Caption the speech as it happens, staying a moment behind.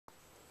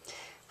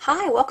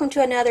Hi, welcome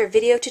to another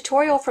video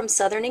tutorial from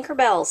Southern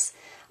Inkerbells.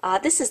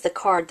 This is the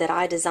card that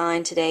I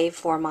designed today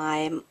for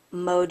my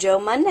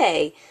Mojo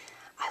Monday.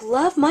 I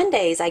love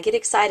Mondays. I get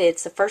excited.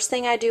 It's the first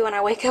thing I do when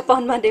I wake up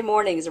on Monday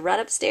mornings,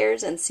 run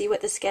upstairs and see what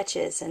the sketch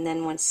is. And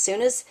then as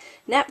soon as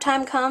nap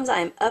time comes,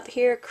 I'm up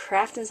here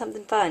crafting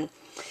something fun.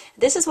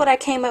 This is what I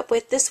came up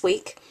with this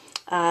week.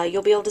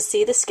 You'll be able to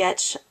see the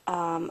sketch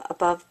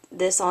above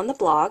this on the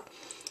blog.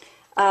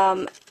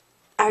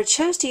 I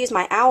chose to use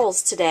my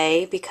owls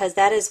today because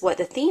that is what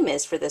the theme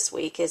is for this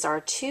week, is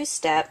our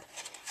two-step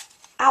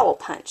owl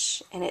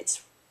punch. And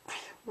it's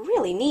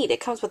really neat. It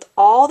comes with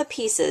all the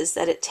pieces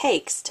that it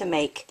takes to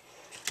make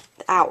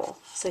the owl.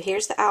 So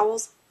here's the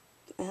owl's,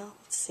 well,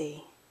 let's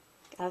see,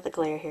 out of the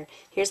glare here.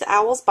 Here's the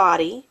owl's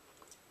body.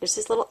 There's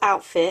his little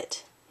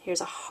outfit.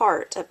 Here's a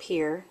heart up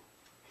here.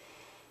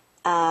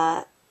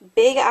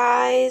 Big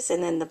eyes,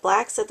 and then the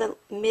blacks at the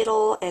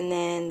middle, and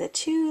then the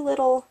two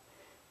little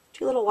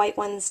white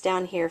ones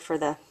down here for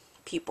the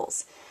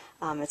pupils.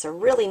 It's a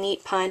really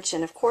neat punch,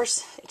 and of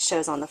course it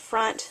shows on the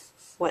front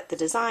what the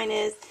design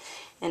is,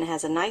 and it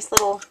has a nice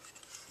little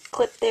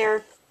clip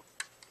there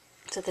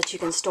so that you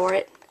can store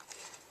it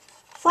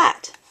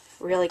flat.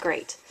 Really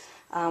great.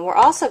 We're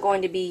also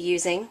going to be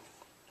using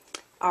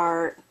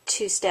our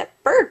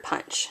two-step bird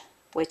punch,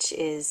 which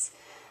is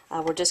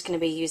we're just going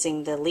to be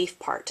using the leaf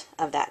part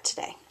of that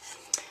today.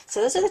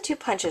 So those are the two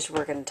punches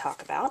we're going to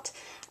talk about.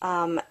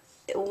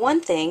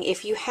 One thing,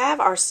 if you have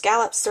our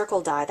scallop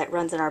circle die that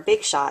runs in our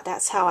Big Shot,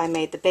 that's how I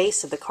made the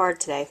base of the card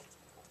today.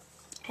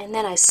 And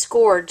then I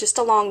scored just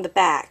along the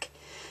back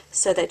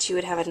so that you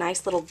would have a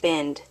nice little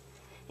bend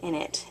in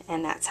it,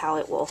 and that's how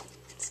it will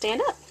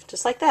stand up,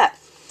 just like that.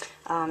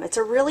 It's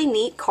a really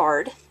neat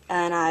card,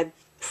 and I'm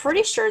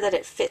pretty sure that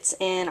it fits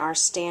in our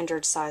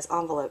standard size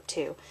envelope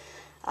too,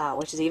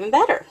 which is even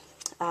better.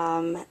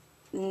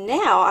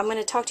 Now I'm going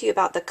to talk to you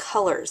about the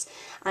colors.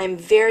 I'm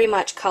very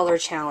much color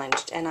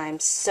challenged, and I'm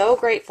so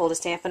grateful to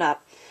Stampin'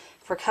 Up!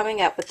 For coming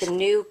up with the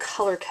new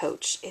Color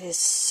Coach. It is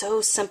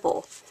so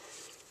simple.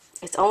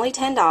 It's only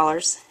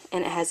 $10,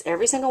 and it has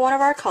every single one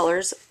of our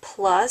colors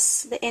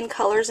plus the in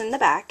colors in the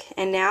back,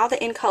 and now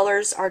the in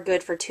colors are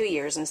good for 2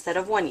 years instead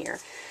of 1 year.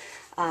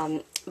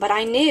 But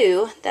I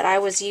knew that I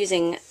was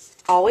using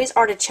Always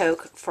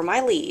Artichoke for my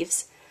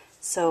leaves,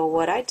 so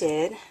what I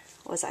did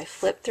was I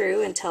flipped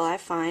through until I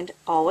find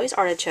Always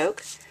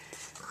Artichoke,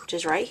 which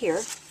is right here,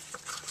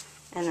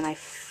 and then I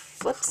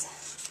flipped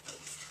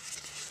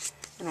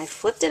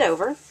it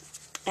over,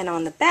 and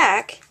on the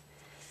back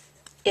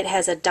it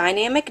has a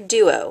Dynamic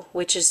Duo,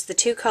 which is the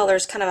two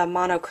colors, kind of a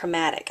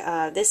monochromatic.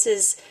 This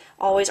is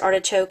Always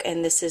Artichoke,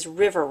 and this is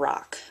River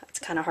Rock. It's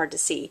kind of hard to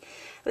see.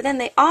 But then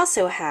they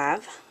also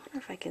have, I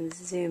wonder if I can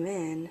zoom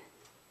in,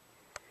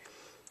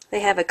 they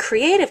have a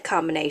creative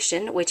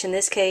combination, which in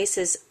this case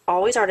is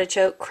Always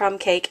Artichoke, Crumb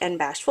Cake, and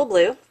Bashful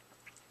Blue.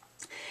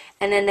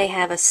 And then they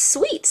have a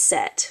sweet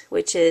set,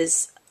 which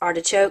is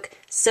Artichoke,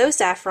 So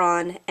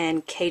Saffron,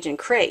 and Cajun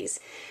Craze,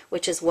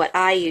 which is what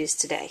I used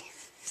today.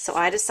 So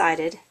I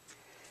decided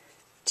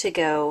to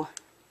go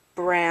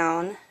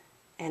brown,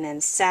 and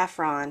then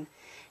saffron,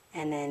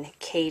 and then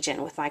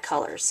Cajun with my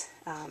colors.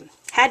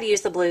 Had to use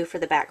the blue for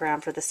the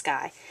background for the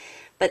sky.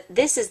 But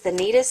this is the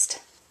neatest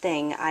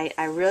thing.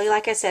 I really,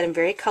 like I said, I'm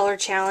very color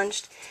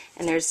challenged,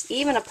 and there's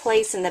even a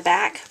place in the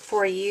back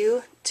for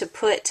you to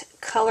put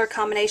color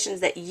combinations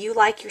that you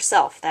like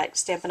yourself that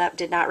Stampin' Up!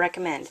 Did not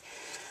recommend.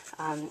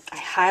 I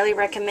highly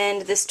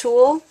recommend this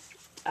tool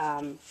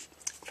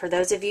for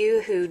those of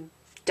you who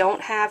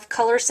don't have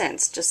color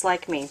sense, just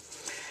like me.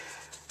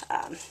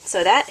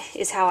 So that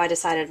is how I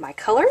decided my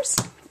colors.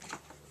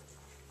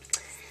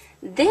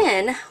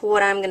 Then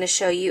what I'm going to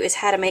show you is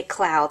how to make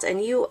clouds,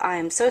 and you, I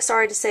am so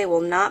sorry to say, will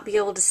not be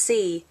able to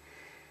see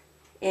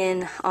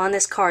on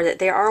this card that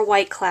there are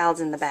white clouds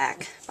in the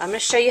back. I'm going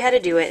to show you how to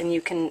do it, and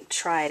you can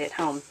try it at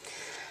home.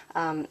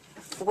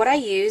 What I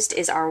used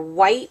is our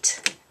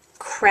white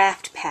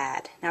craft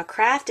pad. Now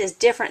craft is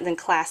different than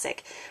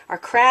classic. Our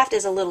craft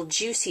is a little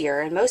juicier,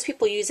 and most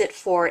people use it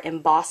for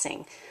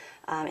embossing.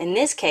 In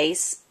this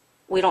case,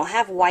 we don't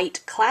have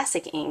white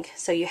classic ink,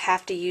 so you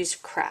have to use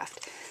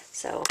craft.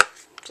 So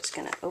just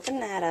going to open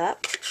that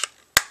up.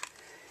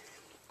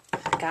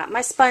 I got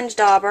my sponge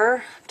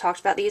dauber. I've talked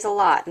about these a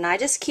lot, and I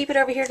just keep it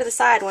over here to the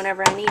side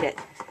whenever I need it.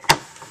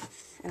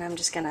 And I'm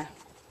just going to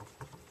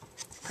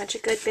punch a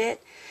good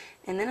bit,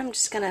 and then I'm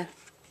just going to,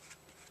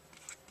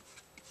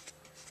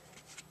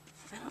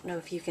 I don't know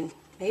if you can,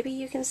 maybe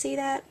you can see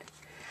that?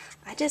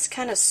 I just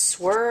kind of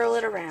swirl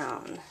it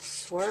around,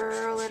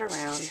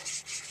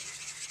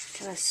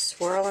 kind of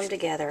swirl them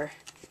together.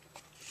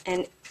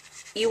 And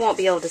you won't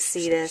be able to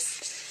see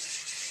this.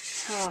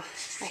 Oh,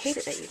 I hate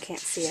it that you can't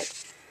see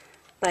it,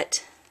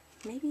 but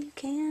maybe you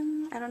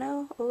can. I don't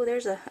know. Oh,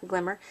 there's a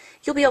glimmer.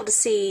 You'll be able to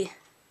see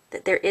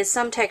that there is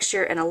some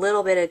texture and a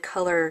little bit of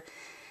color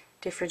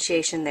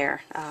differentiation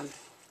there.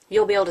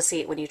 You'll be able to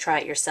see it when you try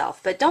it yourself,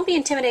 but don't be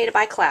intimidated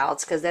by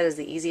clouds, because that is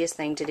the easiest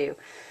thing to do.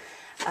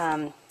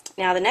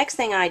 Now the next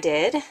thing I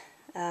did,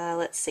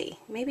 let's see,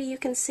 maybe you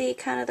can see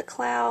kind of the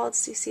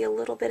clouds. You see a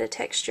little bit of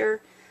texture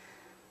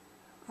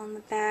on the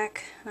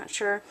back, not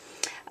sure.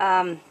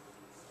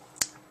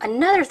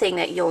 Another thing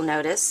that you'll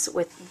notice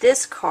with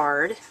this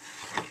card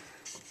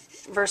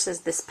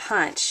versus this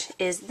punch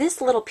is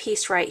this little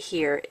piece right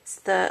here. It's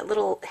the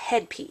little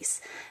head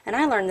piece, and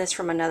I learned this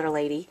from another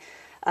lady.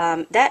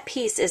 That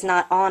piece is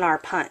not on our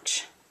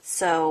punch,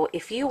 so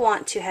if you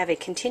want to have a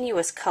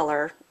continuous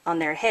color on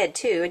their head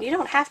too, and you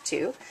don't have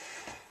to,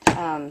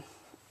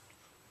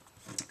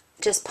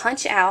 just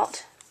punch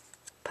out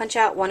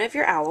one of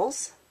your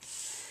owls,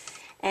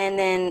 and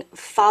then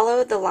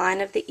follow the line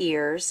of the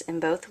ears in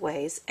both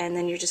ways, and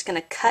then you're just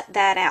going to cut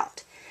that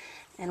out.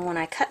 And when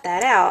I cut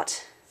that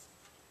out,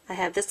 I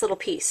have this little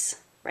piece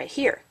right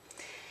here,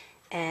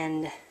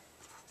 and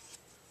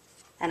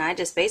I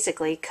just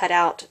basically cut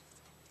out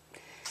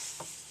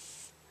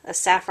a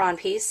saffron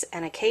piece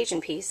and a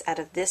Cajun piece out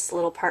of this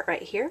little part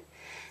right here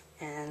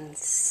and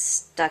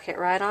stuck it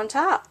right on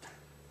top,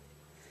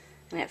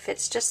 and it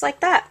fits just like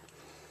that.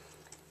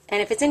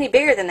 And if it's any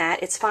bigger than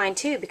that, it's fine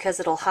too, because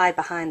it'll hide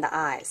behind the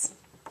eyes.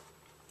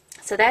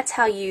 So that's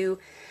how you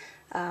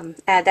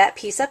add that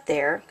piece up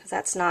there, because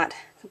that's not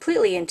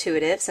completely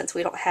intuitive since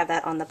we don't have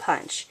that on the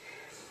punch.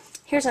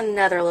 Here's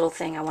another little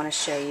thing I want to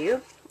show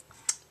you.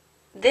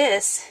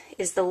 This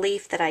is the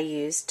leaf that I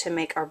used to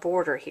make our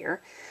border here.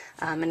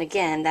 And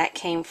again, that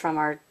came from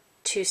our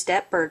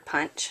two-step bird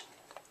punch.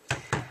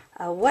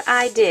 What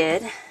I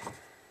did,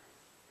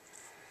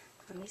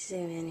 let me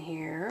zoom in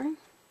here.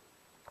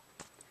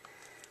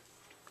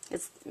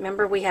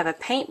 Remember, we have a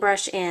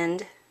paintbrush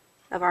end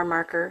of our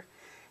marker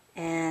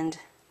and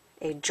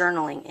a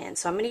journaling end.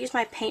 So I'm going to use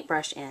my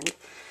paintbrush end,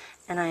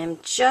 and I am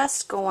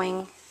just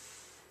going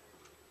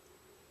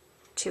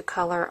to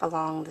color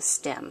along the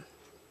stem.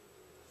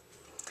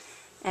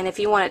 And if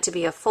you want it to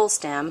be a full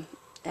stem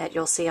that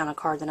you'll see on a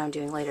card that I'm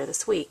doing later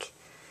this week,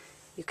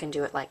 you can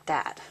do it like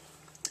that.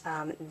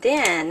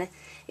 Then,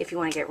 if you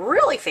want to get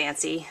really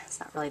fancy,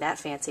 it's not really that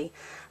fancy,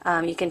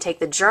 you can take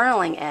the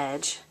journaling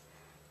edge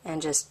and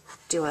just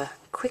do a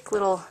quick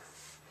little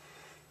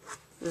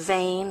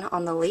vein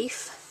on the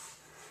leaf,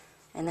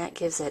 and that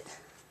gives it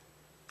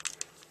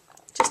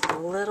just a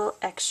little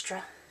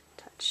extra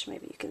touch.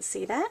 Maybe you can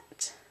see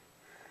that.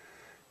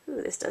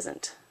 Ooh, this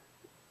doesn't,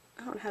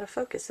 I don't know how to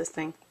focus this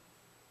thing.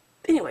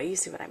 Anyway, you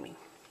see what I mean.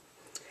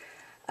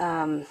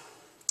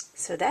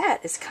 So that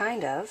is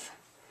kind of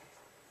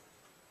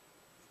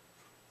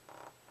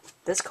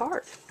this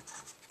card.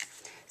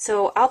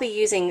 So I'll be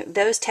using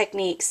those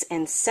techniques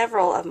in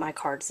several of my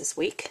cards this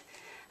week.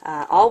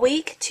 All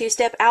week,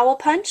 two-step owl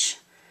punch.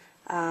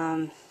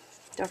 Don't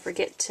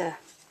forget to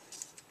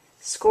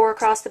score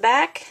across the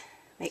back,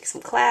 make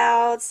some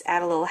clouds,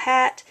 add a little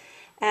hat,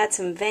 add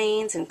some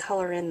veins and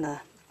color in the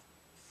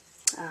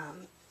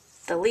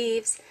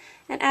leaves,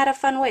 and add a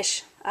fun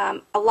wish.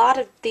 A lot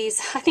of these,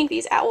 I think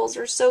these owls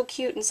are so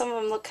cute, and some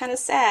of them look kind of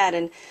sad,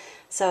 and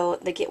so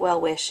the Get Well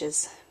wish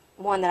is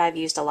one that I've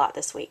used a lot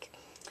this week.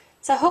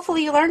 So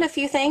hopefully you learned a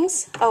few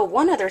things. Oh,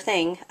 one other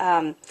thing,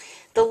 the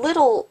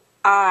little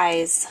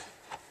eyes,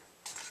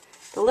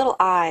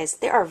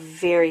 they are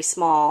very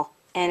small,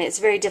 and it's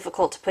very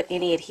difficult to put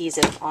any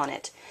adhesive on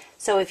it.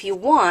 So if you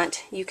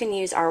want, you can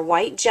use our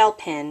white gel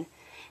pen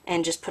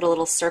and just put a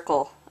little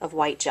circle of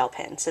white gel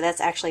pen. So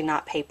that's actually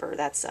not paper,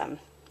 that's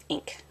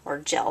ink or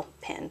gel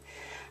pen.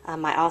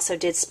 I also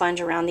did sponge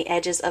around the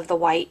edges of the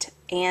white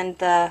and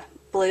the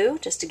blue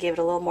just to give it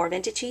a little more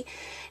vintagey.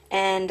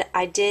 And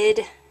I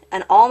did,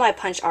 in all my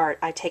punch art,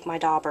 I take my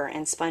dauber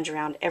and sponge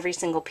around every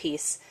single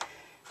piece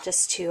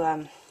just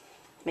to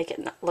make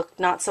it look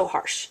not so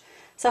harsh.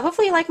 So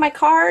hopefully you like my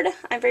card.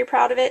 I'm very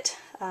proud of it.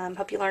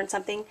 Hope you learned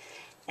something,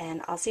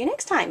 and I'll see you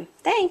next time.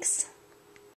 Thanks!